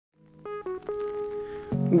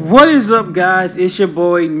What is up, guys? It's your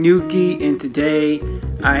boy Nuki, and today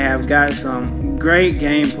I have got some great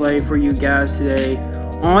gameplay for you guys today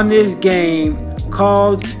on this game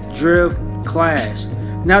called Drift Clash.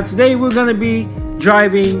 Now today we're going to be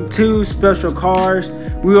driving two special cars.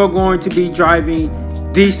 We are going to be driving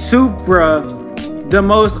the Supra, the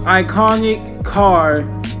most iconic car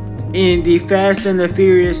in the Fast and the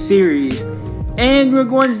Furious series, and we're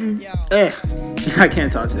going to I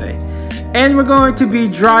can't talk today. And we're going to be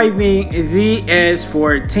driving the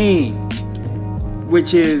S14,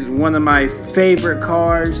 which is one of my favorite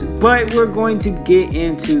cars, but we're going to get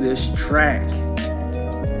into this track.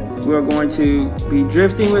 We're going to be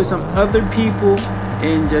drifting with some other people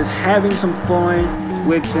and just having some fun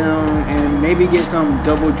with them and maybe get some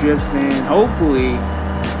double drifts in, hopefully,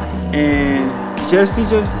 and just to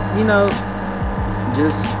just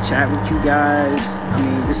chat with you guys. I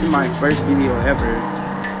mean, this is my first video ever.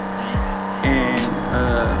 And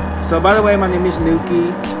so by the way, my name is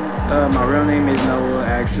Nuki. My real name is Noah,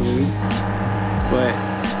 actually, but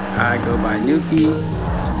I go by Nuki.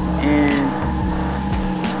 And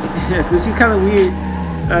this is kind of weird.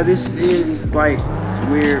 This is like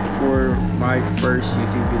weird for my first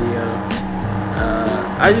YouTube video.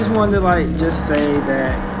 I just wanted to just say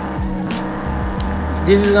that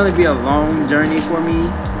this is gonna be a long journey for me,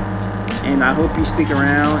 and I hope you stick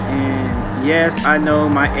around. And yes, I know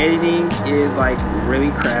my editing is like really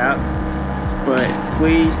crap, but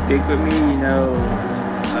please stick with me.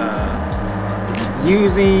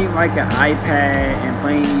 Using like an iPad and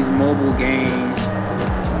playing these mobile games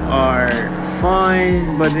are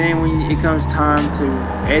fun, but then when it comes time to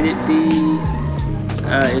edit these,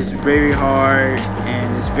 it's very hard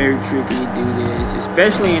and it's very tricky to do this,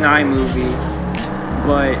 especially in iMovie.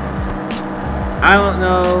 But I don't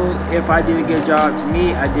know if I did a good job. To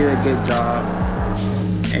me, I did a good job.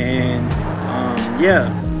 And yeah.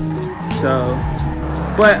 So,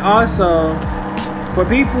 but also for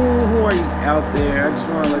people who are out there, I just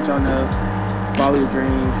want to let y'all know, follow your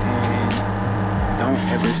dreams and don't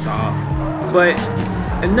ever stop. But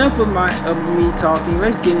enough of me talking.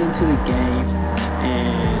 Let's get into the game.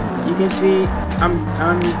 And you can see I'm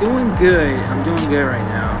doing good. I'm doing good right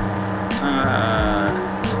now.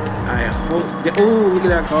 I hope that, oh, look at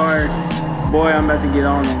that car. Boy, I'm about to get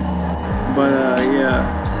on him. But yeah.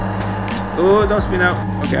 Oh, don't spin out.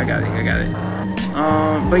 Okay, I got it.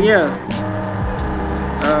 But yeah.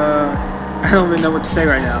 I don't even know what to say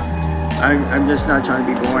right now. I'm just not trying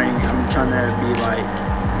to be boring. I'm trying to be like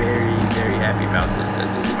very, very happy about this.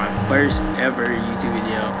 This is my first ever YouTube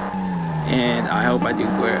video, and I hope I do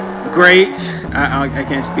great. I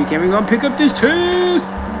can't speak. And we're gonna pick up this chest.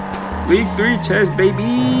 League 3 chest,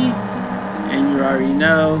 baby. And you already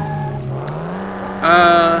know.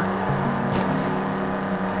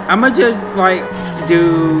 I'ma just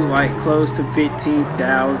do close to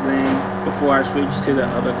 15,000 before I switch to the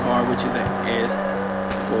other car, which is the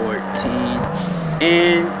S14.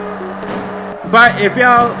 And but if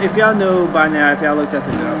y'all know by now, if y'all looked at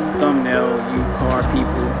the thumbnail, you car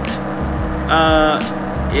people,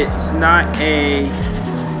 it's not an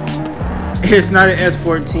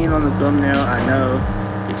S14 on the thumbnail. I know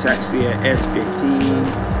it's actually an S15.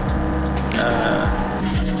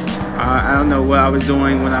 I don't know what I was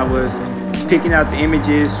doing when I was picking out the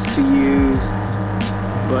images to use,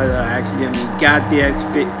 but I accidentally got the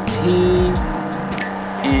S15.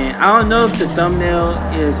 And I don't know if the thumbnail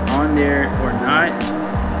is on there or not,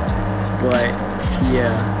 but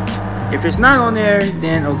yeah, if it's not on there,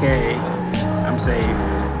 then okay, I'm safe.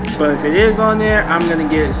 But if it is on there, I'm gonna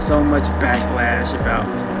get so much backlash about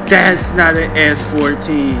that's not an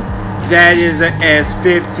S14, that is an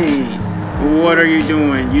S15. What are you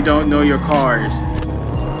doing? You don't know your cars.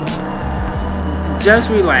 Just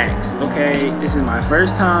relax, okay? This is my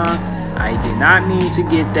first time. I did not mean to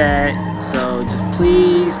get that, so just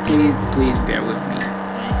please bear with me.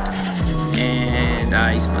 And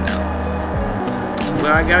I spun out.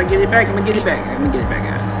 Well, I gotta get it back. I'm gonna get it back,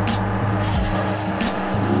 guys.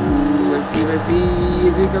 Let's see.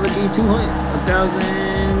 Is it gonna be 200,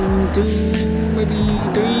 1,000, 2, maybe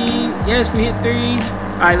 3? Yes, we hit 3.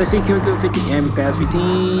 All right, let's see. Can we go 50? And we passed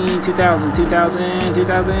 15, 2,000, 2,000,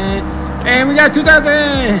 2,000, and we got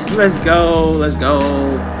 2,000. Let's go.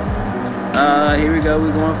 Here we go.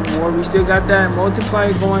 We're going for more. We still got that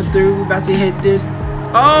multiplier going through. We're about to hit this.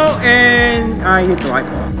 Oh, and I hit the light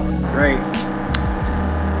bulb. Great.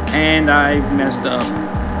 And I messed up.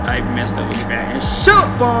 Look at that. And shut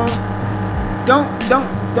up, phone.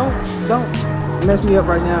 Don't mess me up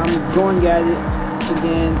right now. I'm going at it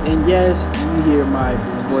again. And yes, you hear my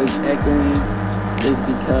voice echoing. It's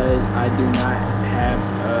because I do not have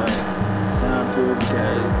a soundproof here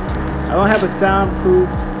because I don't have a soundproof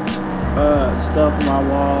stuff on my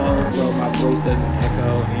wall, so my voice doesn't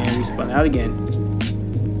echo, and we spun out again.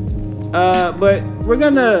 But we're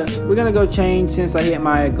gonna go change since I hit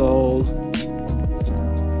my goal.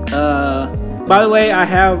 By the way, I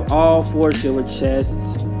have all 4 silver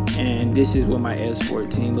chests, and this is what my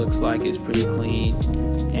S14 looks like. It's pretty clean,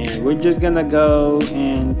 and we're just gonna go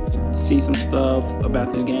and see some stuff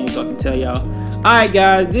about this game so I can tell y'all. Alright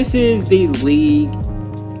guys, this is the league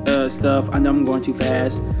stuff. I know I'm going too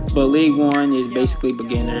fast, but League 1 is basically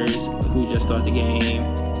beginners who just start the game.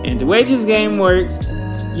 And the way this game works,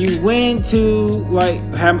 you win to like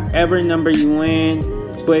however number you win,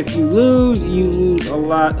 but if you lose a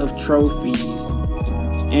lot of trophies.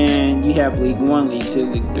 And you have League 1, League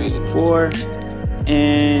 2, League 3, League 4,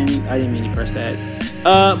 and I didn't mean to press that.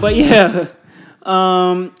 But yeah,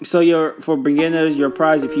 so for beginners, your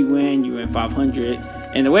prize if you win 500.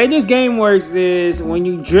 And the way this game works is when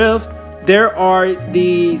you drift, there are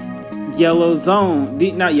these yellow zones,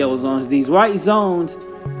 these white zones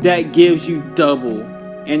that gives you double,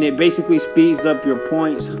 and it basically speeds up your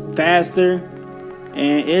points faster,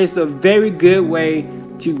 and it's a very good way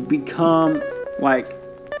to become like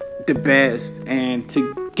the best and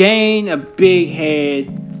to gain a big head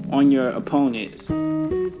on your opponents.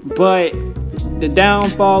 But the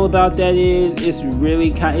downfall about that is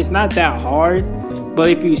it's not that hard, but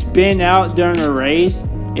if you spin out during a race,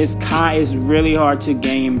 it's really hard to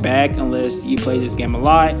gain back unless you play this game a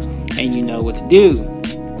lot and you know what to do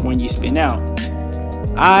when you spin out.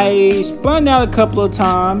 I spun out a couple of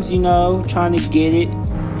times, you know, trying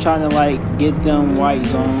to like get them white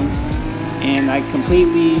zones, and I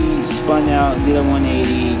completely spun out, did a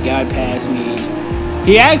 180, guy passed me.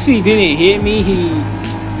 He actually didn't hit me,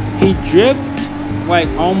 he drifted, like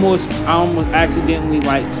I almost accidentally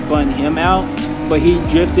like spun him out, but he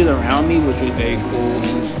drifted around me, which was very cool,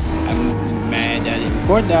 and I'm mad that I didn't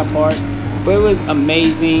record that part, but it was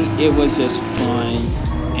amazing. It was just fun,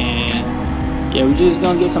 and yeah, we're just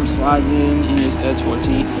gonna get some slides in this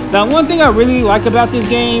S14. Now, one thing I really like about this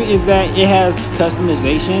game is that it has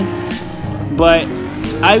customization, but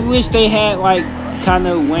I wish they had like kind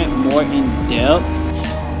of went more in depth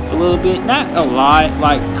a little bit, not a lot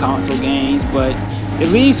like console games, but at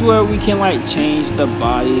least where we can like change the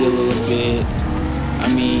body a little bit.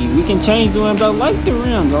 I mean, we can change the rims. I like the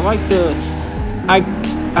rims. I like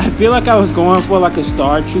I feel like I was going for like a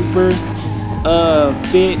Star Trooper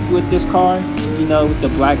fit with this car, you know, with the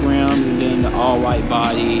black rims and then the all white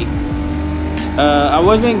body. I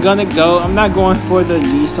wasn't gonna go, I'm not going for the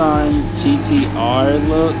Nissan GTR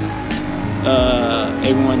look.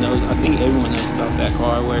 Everyone knows, I think everyone knows about that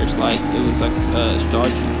car where it's like, it looks like a Star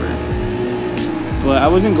Trooper. But I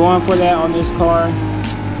wasn't going for that on this car.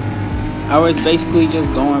 I was basically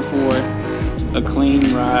just going for a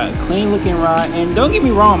clean ride, clean looking ride. And don't get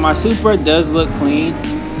me wrong, my Supra does look clean,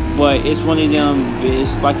 but it's one of them,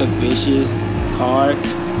 it's like a vicious car.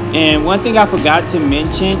 And one thing I forgot to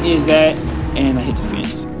mention is that, and I hit the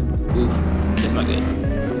fence. Oof, that's not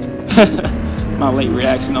good. My late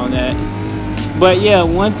reaction on that. But yeah,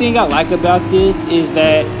 one thing I like about this is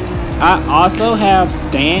that I also have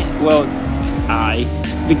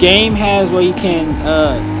the game has where you can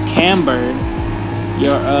camber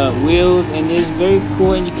your wheels, and it's very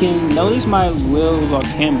cool, and you can notice my wheels are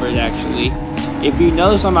cambered actually. If you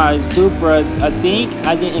notice on my Supra, I think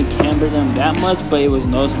I didn't camber them that much, but it was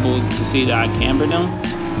noticeable to see that I cambered them.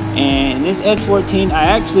 And this S14, I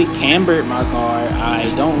actually cambered my car. I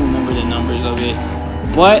don't remember the numbers of it,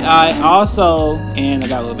 but I also, and I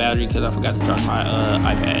got a little battery because I forgot to charge my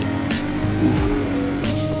iPad.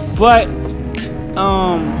 Oof. But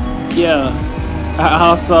yeah, I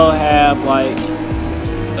also have like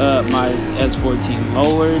my S14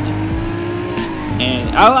 lowered, and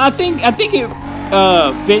I think it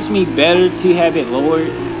fits me better to have it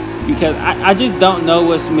lowered, because I just don't know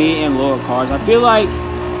what's me in lower cars. I feel like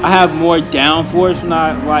I have more downforce when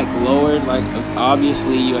I like lowered. Like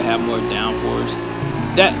obviously you have more downforce.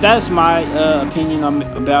 That's my opinion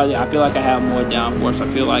about it. I feel like I have more downforce. I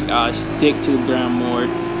feel like I stick to the ground more,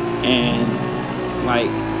 and like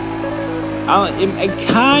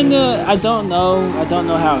I don't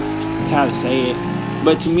know how to say it,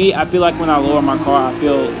 but to me, I feel like when I lower my car, I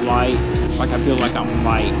feel light. Like I feel like I'm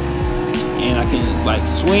light, and I can just like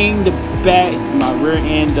swing the back, my rear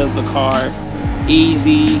end of the car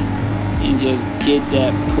easy, and just get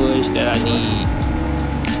that push that I need.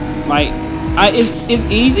 Like it's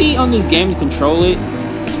easy on this game to control it,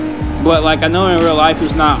 but like I know in real life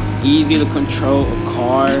it's not easy to control a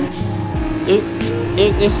car.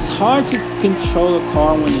 It's hard to control a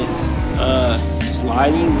car when it's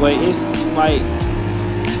sliding, but it's like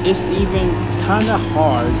it's even kind of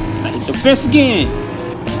hard. I hit the fence again.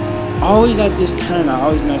 Always at this turn, I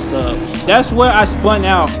always mess up. That's where I spun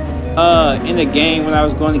out in the game when I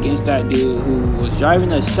was going against that dude who was driving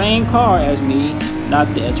the same car as me,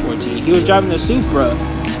 not the S14. He was driving the Supra.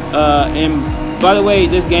 And by the way,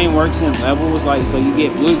 this game works in levels, like, so you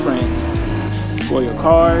get blueprints for your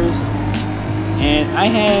cars. And I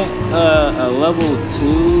had a level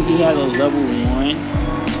 2, he had a level 1,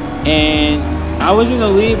 and I was in the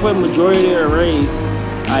lead for the majority of the race.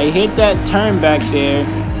 I hit that turn back there,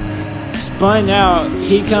 spun out,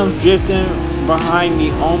 he comes drifting behind me,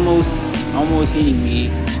 almost hitting me,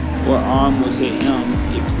 or almost hit him,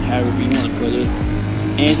 if however you want to put it.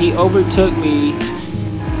 And he overtook me,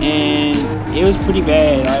 and it was pretty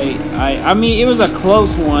bad. I mean, it was a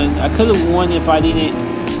close one. I could have won if I didn't.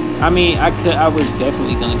 I mean, I was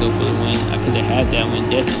definitely gonna go for the win. I could have had that win,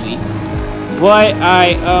 definitely. But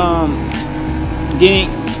I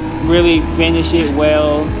didn't really finish it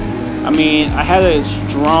well. I mean, I had a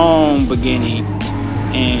strong beginning,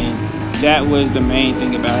 and that was the main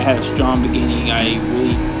thing about it. I had a strong beginning. I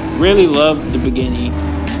really loved the beginning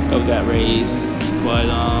of that race. But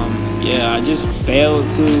yeah, I just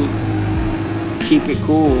failed to keep it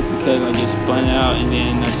cool because I just spun out, and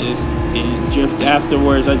then I just didn't drift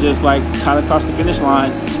afterwards. I just like kind of crossed the finish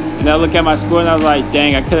line, and I look at my score and I was like,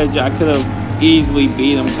 dang, I could have easily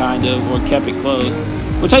beat him, kind of, or kept it close,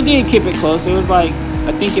 which I did keep it close. It was like,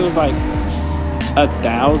 I think it was like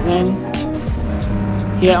 1,000.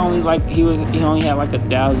 He only had like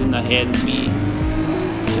 1,000 ahead of me.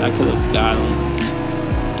 I could have got him,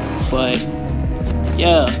 but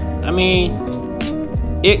yeah, I mean,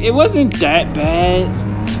 it wasn't that bad,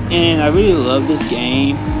 and I really love this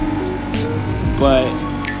game. But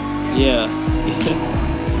yeah,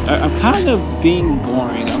 I'm kind of being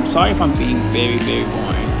boring. I'm sorry if I'm being very, very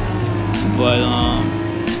boring. But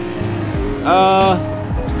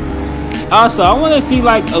also, I want to see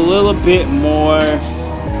like a little bit more.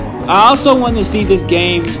 I also want to see this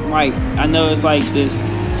game, like, I know it's like this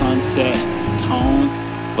sunset tone,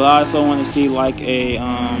 but I also want to see like a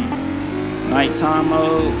nighttime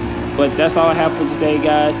mode. But that's all I have for today,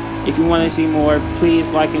 guys. If you want to see more, please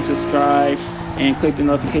like and subscribe and click the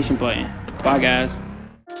notification button. Bye, guys.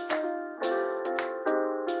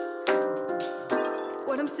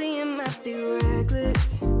 What I'm saying might be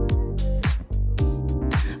reckless,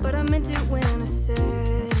 but I meant it when I said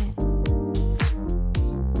it,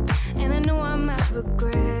 and I know I might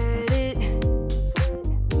regret it,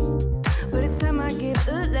 but it's time I give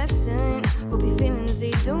a lesson. Hope your feelings,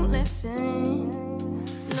 they don't lessen.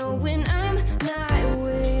 No, when I